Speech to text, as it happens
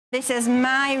This is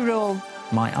my rule.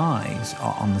 My eyes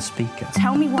are on the speaker.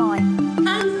 Tell me why.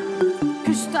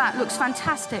 Because that looks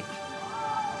fantastic.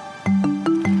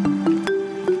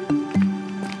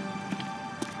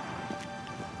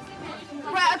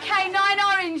 Right, OK, 9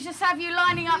 orange. Just have you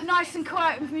lining up nice and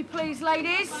quiet with me, please,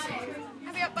 ladies.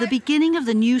 The beginning of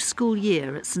the new school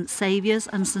year at St Saviour's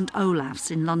and St Olaf's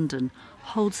in London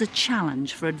holds a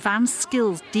challenge for advanced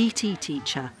skills DT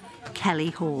teacher Kelly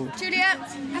Hall. Juliet,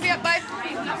 have you up both?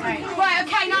 Right,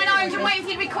 OK, 9 orange. I'm waiting for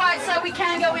you to be quiet so we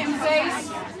can go in, please.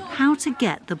 How to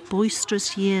get the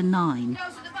boisterous Year 9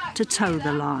 to toe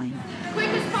the line. Quick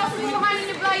as possible, hanging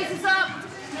your blazers up.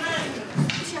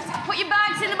 Put your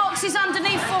bags in the boxes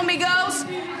underneath for me, girls.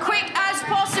 Quick as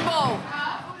possible.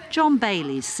 John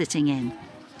Bailey's sitting in.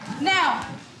 Now,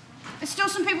 there's still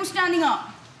some people standing up.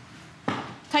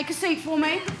 Take a seat for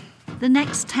me. The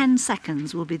next 10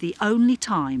 seconds will be the only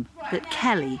time that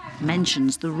Kelly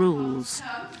mentions the rules.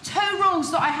 2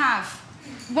 rules that I have.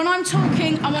 When I'm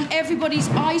talking, I want everybody's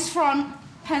eyes front,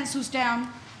 pencils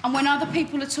down, and when other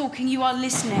people are talking, you are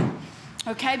listening,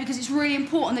 OK? Because it's really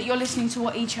important that you're listening to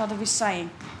what each other is saying,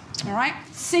 all right?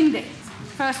 Cindy,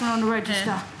 first one on the register.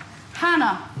 Yeah.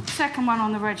 Hannah, second one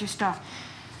on the register.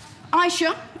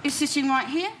 Aisha is sitting right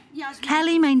here.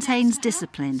 Kelly maintains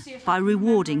discipline by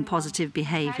rewarding positive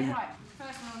behaviour.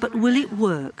 But will it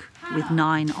work with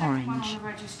 9 orange?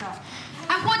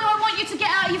 And what do I want you to get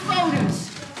out of your folders?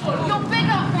 Your big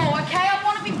up wall, OK? I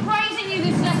want to be praising you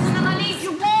this lesson and I need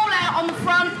your wall out on the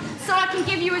front so I can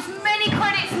give you as many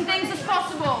credits and things as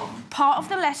possible. Part of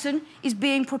the lesson is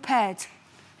being prepared.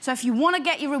 So if you want to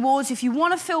get your rewards, if you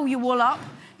want to fill your wall up,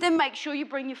 then make sure you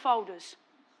bring your folders,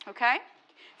 OK?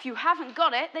 If you haven't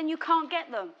got it, then you can't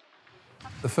get them.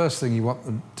 The first thing you want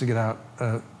them to get out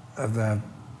of their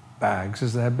bags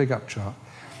is their big up chart.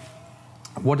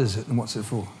 What is it and what's it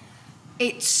for?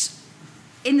 It's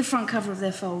in the front cover of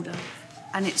their folder,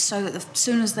 and it's so that as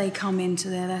soon as they come into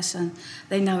their lesson,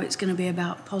 they know it's going to be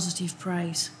about positive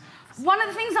praise. One of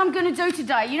the things I'm going to do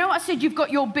today, you know what I said, you've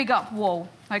got your big up wall,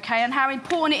 OK, and how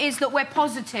important it is that we're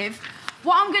positive.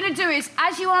 What I'm going to do is,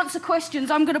 as you answer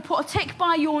questions, I'm going to put a tick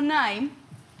by your name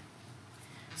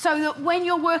so that when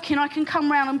you're working, I can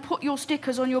come round and put your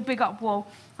stickers on your big up wall.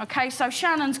 OK, so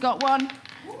Shannon's got one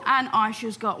and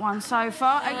Aisha's got one so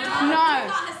far.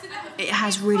 No. It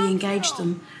has really engaged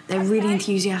them. They're really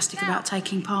enthusiastic about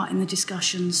taking part in the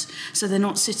discussions, so they're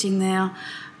not sitting there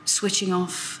switching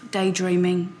off,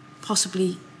 daydreaming,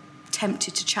 possibly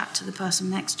tempted to chat to the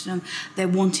person next to them. They're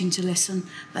wanting to listen.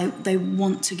 They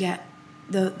want to get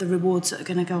the rewards that are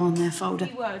going to go on their folder.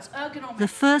 The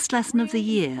first lesson of the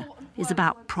year is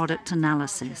about product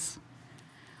analysis.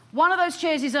 One of those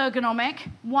chairs is ergonomic,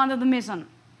 one of them isn't.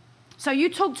 So you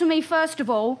talk to me, first of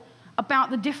all, about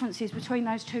the differences between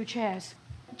those 2 chairs.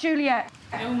 Juliet.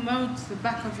 It will mould to the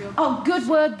back of your... Oh, good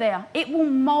word there. It will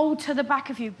mould to the back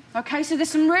of you. OK, so there's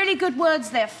some really good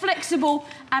words there. Flexible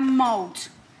and mould.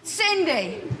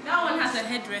 Cindy. That one has a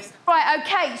headrest. Right,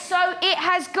 OK, so it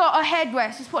has got a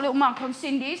headrest. Let's put a little mark on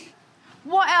Cindy's.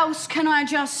 What else can I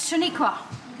adjust? Shaniqua.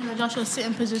 You can adjust your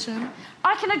sitting position.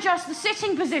 I can adjust the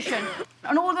sitting position,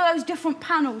 and all of those different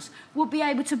panels will be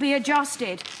able to be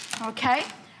adjusted, OK?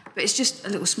 But it's just a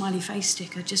little smiley face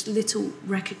sticker, just little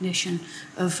recognition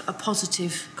of a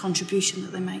positive contribution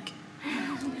that they make.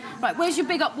 Right, where's your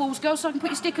big up walls, girls, so I can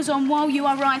put your stickers on while you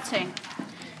are writing?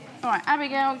 All right,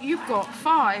 Abigail, you've got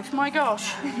 5. My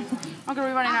gosh. I'm going to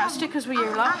be running out of stickers with you,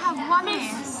 love. I have 1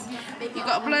 here. You've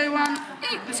got a blue one.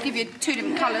 Let's give you 2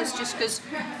 different colours, just because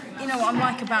you know what I'm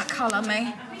like about colour,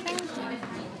 me.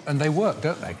 And they work,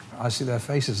 don't they? I see their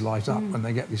faces light up when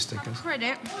they get these stickers.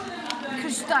 Credit,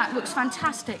 because that looks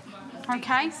fantastic,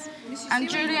 OK? And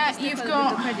Juliet, you've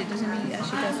got... Credit doesn't mean you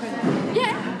actually get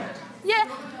credit.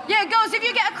 Yeah, girls, if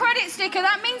you get a credit sticker,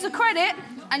 that means a credit,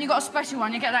 and you've got a special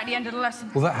one. You get that at the end of the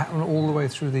lesson. Will that happen all the way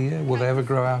through the year? Will they ever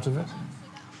grow out of it?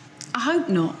 I hope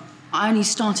not. I only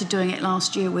started doing it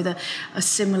last year with a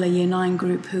similar Year 9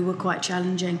 group who were quite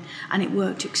challenging, and it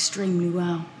worked extremely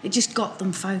well. It just got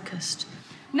them focused.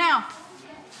 Now,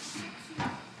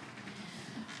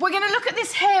 we're going to look at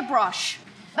this hairbrush.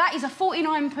 That is a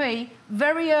 49p,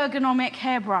 very ergonomic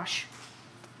hairbrush.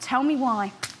 Tell me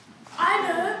why. I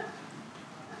know.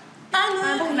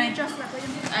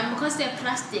 Because they're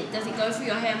plastic, does it go through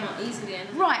your hair more easily?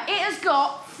 Right, it has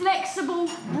got flexible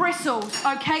bristles,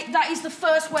 OK? That is the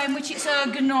first way in which it's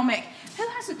ergonomic. Who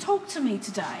hasn't talked to me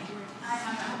today?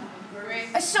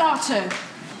 Asatu.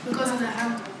 Because of the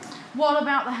handle. What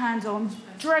about the handle? I'm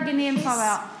dragging the info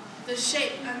out. The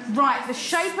shape. Right, the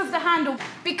shape of the handle,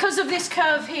 because of this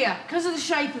curve here, because of the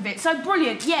shape of it. So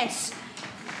brilliant, yes.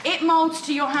 It moulds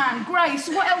to your hand. Grace,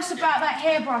 what else about that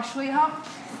hairbrush, sweetheart?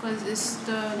 Because it's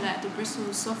the bristle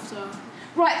is softer.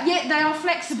 Right, yeah, they are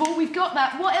flexible. We've got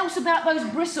that. What else about those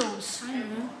bristles? I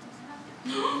don't know.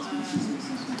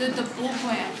 The ball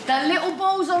point. The little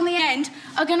balls on the end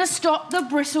are going to stop the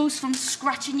bristles from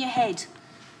scratching your head.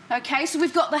 Okay, so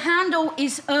we've got the handle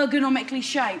is ergonomically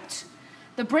shaped.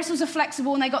 The bristles are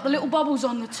flexible and they got the little bubbles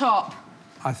on the top.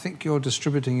 I think you're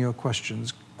distributing your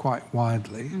questions quite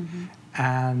widely,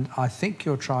 and I think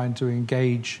you're trying to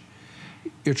engage.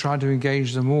 You're trying to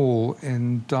engage them all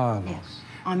in dialogue. Yes.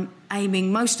 I'm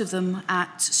aiming most of them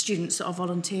at students that are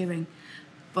volunteering,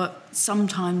 but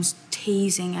sometimes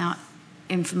teasing out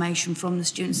information from the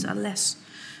students that are less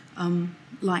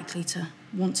likely to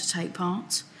want to take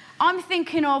part. I'm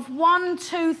thinking of 1,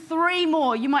 2, 3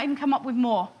 more. You might even come up with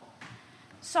more.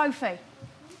 Sophie,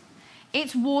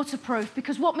 it's waterproof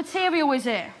because what material is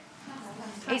it?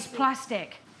 It's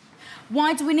plastic.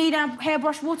 Why do we need our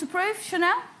hairbrush waterproof,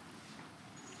 Chanel?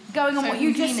 Going on what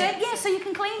you just said? Yeah, so you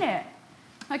can clean it.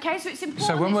 Okay, so it's important.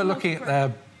 So when it's we're looking at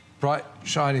waterproof. their bright,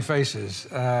 shiny faces,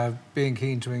 being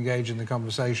keen to engage in the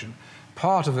conversation,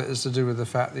 part of it is to do with the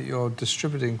fact that you're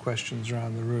distributing questions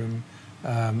around the room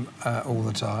all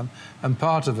the time, and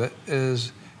part of it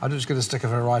is I don't just get a sticker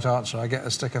for a right answer, I get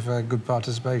a sticker for good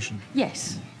participation.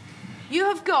 Yes. You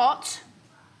have got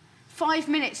 5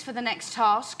 minutes for the next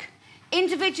task.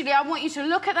 Individually, I want you to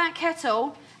look at that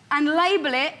kettle and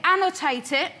label it,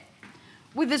 annotate it,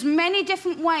 with as many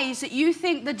different ways that you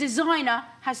think the designer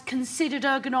has considered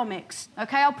ergonomics.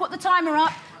 OK, I'll put the timer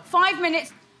up. 5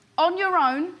 minutes on your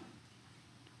own,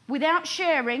 without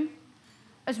sharing,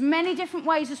 as many different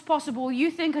ways as possible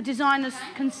you think a designer's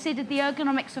considered the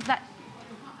ergonomics of that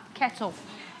kettle.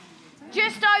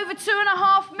 Just over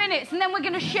 2.5 minutes, and then we're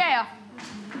going to share.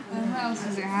 What else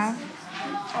does it have?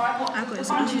 I've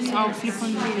got I'll flip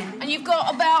on you. And you've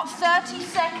got about 30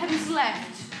 seconds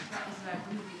left.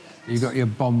 You've got your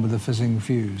bomb with a fizzing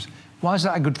fuse. Why is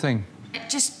that a good thing? It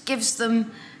just gives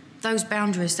them those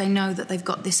boundaries. They know that they've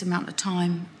got this amount of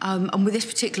time. And with this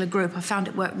particular group, I found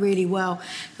it worked really well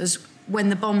because when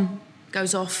the bomb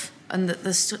goes off and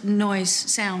the noise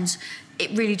sounds,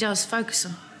 it really does focus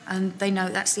them. And they know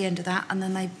that's the end of that, and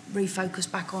then they refocus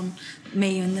back on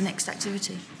me and the next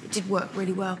activity. It did work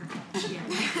really well.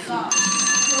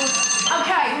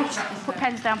 OK, put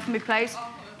pens down for me, please.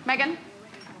 Megan?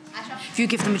 If you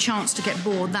give them a chance to get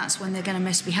bored, that's when they're going to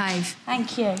misbehave.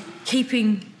 Thank you.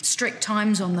 Keeping strict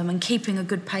times on them and keeping a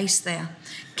good pace there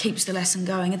keeps the lesson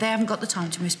going. They haven't got the time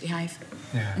to misbehave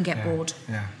and get bored.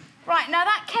 Yeah. Right, now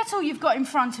that kettle you've got in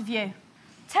front of you,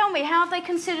 tell me, how have they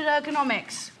considered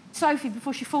ergonomics? Sophie,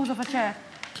 before she falls off her chair.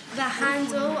 The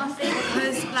handle, I think,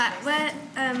 because like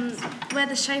where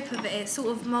the shape of it sort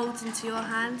of moulds into your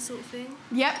hand, sort of thing.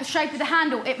 Yep, the shape of the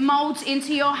handle, it moulds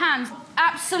into your hands.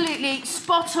 Absolutely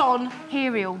spot on.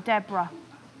 Herial, Deborah.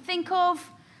 Think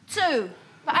of 2.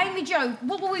 But Amy Jo,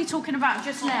 what were we talking about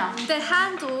just now? The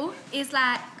handle is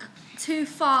like too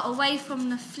far away from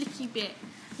the flicky bit.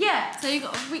 Yeah. So you've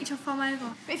got to reach your thumb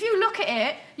over. But if you look at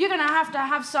it, you're going to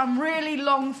have some really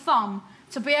long thumb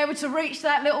to be able to reach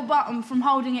that little button from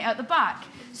holding it at the back.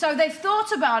 So they've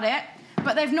thought about it,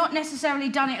 but they've not necessarily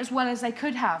done it as well as they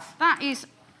could have. That is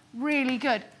really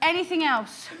good. Anything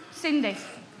else? Cindy?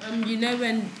 You know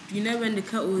when the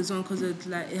kettle is on because it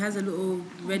has a little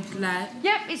red light.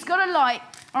 Yep, it's got a light.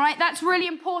 All right, that's really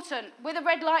important. With a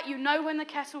red light, you know when the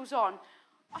kettle's on.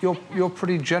 You're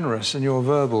pretty generous in your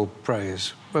verbal praise.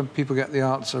 When people get the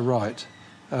answer right,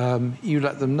 you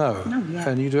let them know,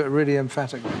 and you do it really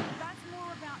emphatically.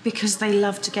 Because they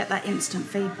love to get that instant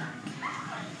feedback.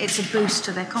 It's a boost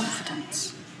to their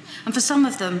confidence. And for some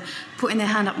of them, putting their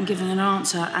hand up and giving an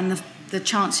answer and the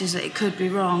chances that it could be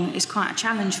wrong is quite a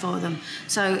challenge for them.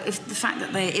 So if the fact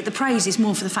that the praise is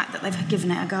more for the fact that they've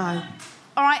given it a go.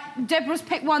 All right, Deborah's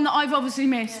picked one that I've obviously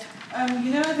missed.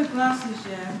 You know the glasses,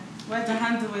 yeah, where the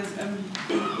handle is,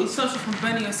 it stops you from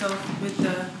burning yourself with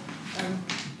the...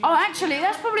 Oh, actually,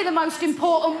 that's probably the most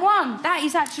important one. That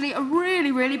is actually a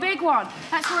really, really big one.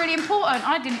 That's really important.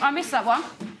 I missed that one.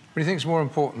 What do you think's more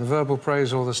important, the verbal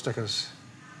praise or the stickers?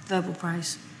 Verbal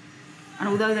praise. And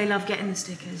although they love getting the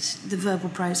stickers, the verbal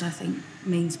praise, I think,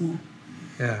 means more.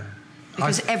 Yeah.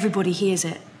 Because everybody hears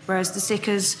it. Whereas the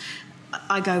stickers,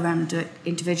 I go around and do it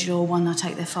individual, one I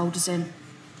take their folders in.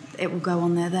 It will go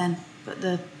on there then. But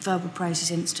the verbal praise is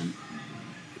instant.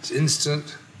 It's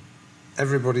instant.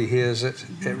 Everybody hears it.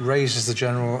 It raises the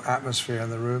general atmosphere in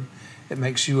the room. It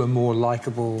makes you a more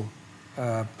likeable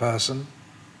person.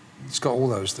 It's got all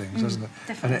those things, doesn't it?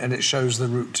 And it shows the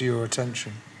route to your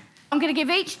attention. I'm going to give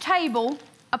each table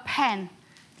a pen.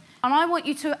 and I want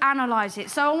you to analyse it.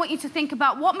 So I want you to think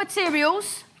about what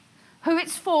materials, who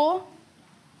it's for,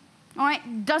 all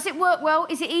right, does it work well?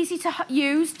 Is it easy to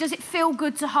use? Does it feel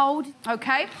good to hold?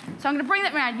 Okay, so I'm going to bring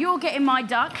that round. You're getting my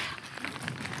duck.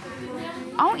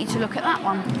 I want you to look at that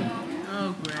one.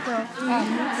 Oh,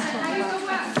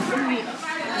 great.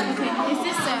 Is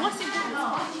this what's it?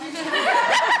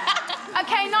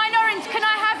 Okay, 9 Orange, can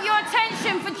I have your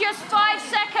attention for just 5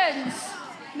 seconds?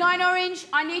 9 Orange,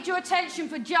 I need your attention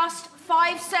for just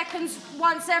 5 seconds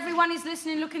once everyone is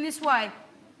listening, looking this way.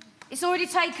 It's already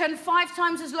taken 5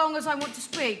 times as long as I want to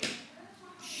speak.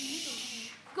 Shh.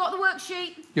 Got the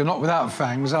worksheet? You're not without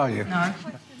fangs, are you? No.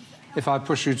 If I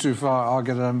push you too far,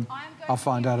 I'll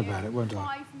find out about it, won't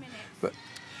I? 5 minutes. But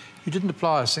you didn't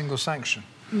apply a single sanction.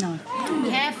 No.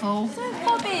 Careful.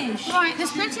 Rubbish. Right,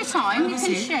 there's plenty of time. You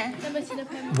can share.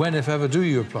 When, if ever, do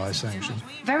you apply sanctions?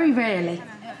 Very rarely.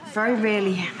 Very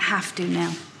rarely have to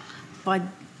now. By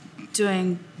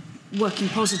working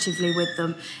positively with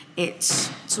them, it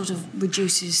sort of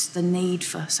reduces the need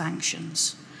for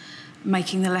sanctions,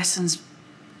 making the lessons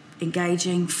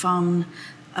engaging, fun,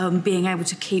 being able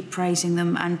to keep praising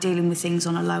them and dealing with things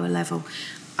on a lower level.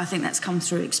 I think that's come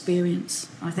through experience.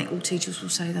 I think all teachers will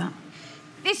say that.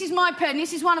 This is my pen.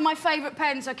 This is one of my favourite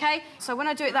pens, OK? So when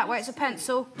I do it that way, it's a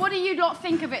pencil. What do you lot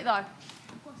think of it, though?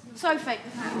 Sophie?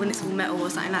 When it's all metal or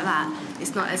something like that,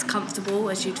 it's not as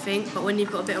comfortable as you'd think, but when you've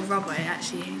got a bit of rubber, it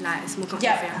actually, like, it's more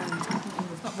comfortable for your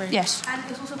hand. Yes. And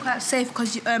it's also quite safe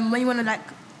because when you want to, like,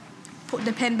 put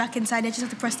the pen back inside, you just have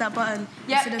to press that button.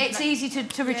 Yeah, it's like, easy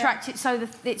to retract it so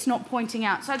that it's not pointing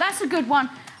out. So that's a good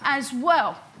one as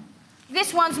well.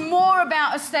 This one's more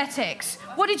about aesthetics.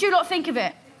 What did you lot think of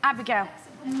it? Abigail?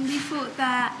 We thought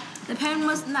that the pen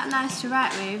wasn't that nice to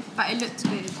write with, but it looked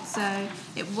good, so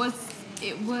it was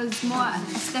more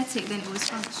aesthetic than it was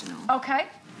functional. OK.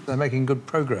 They're making good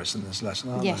progress in this lesson,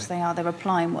 aren't Yes, they? they are. They're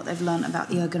applying what they've learned about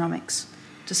the ergonomics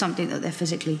to something that they're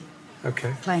physically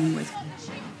playing with.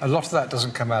 A lot of that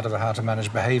doesn't come out of a how to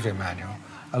manage behaviour manual.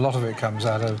 A lot of it comes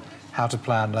out of how to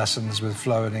plan lessons with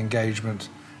flow and engagement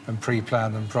and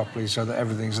pre-plan them properly so that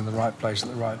everything's in the right place at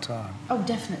the right time. Oh,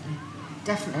 definitely.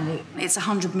 Definitely. It's a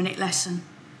 100-minute lesson.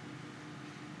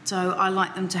 So I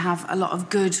like them to have a lot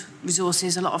of good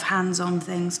resources, a lot of hands-on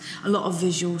things, a lot of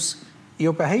visuals.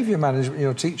 Your behaviour management,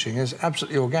 your teaching is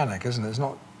absolutely organic, isn't it? It's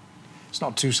not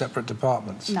two separate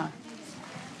departments. No.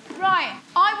 Right,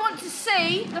 I want to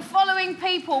see the following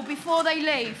people before they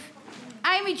leave.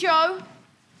 Amy Jo,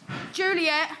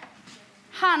 Juliet,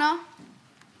 Hannah,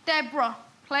 Deborah,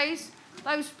 please.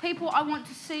 Those people I want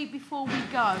to see before we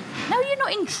go. No, you're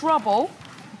not in trouble.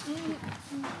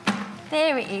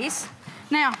 There it is.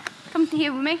 Now, come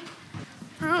here with me.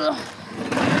 My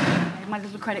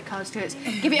little credit cards to it.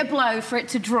 Give it a blow for it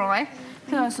to dry.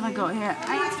 What else have I got here?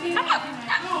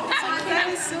 That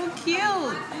is so cute.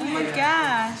 Oh my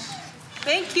gosh.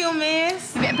 Thank you,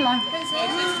 miss. Give it a blow.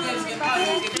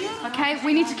 OK,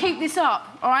 we need to keep this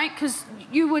up, all right? Because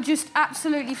you were just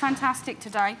absolutely fantastic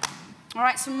today. All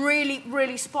right, some really,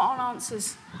 really spot-on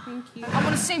answers. Thank you. I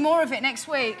want to see more of it next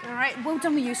week, all right? Well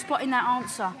done with you spotting that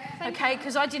answer, OK?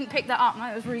 Because I didn't pick that up,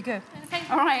 mate. It was really good.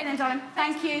 All right, then, darling.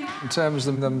 Thank you. In terms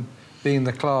of them being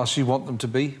the class you want them to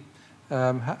be,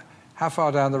 how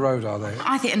far down the road are they?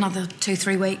 I think another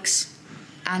 2-3 weeks,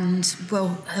 and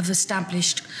we'll have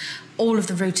established all of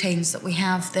the routines that we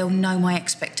have. They'll know my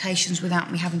expectations without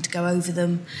me having to go over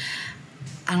them,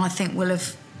 and I think we'll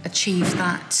have achieved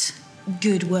that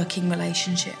good working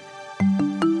relationship.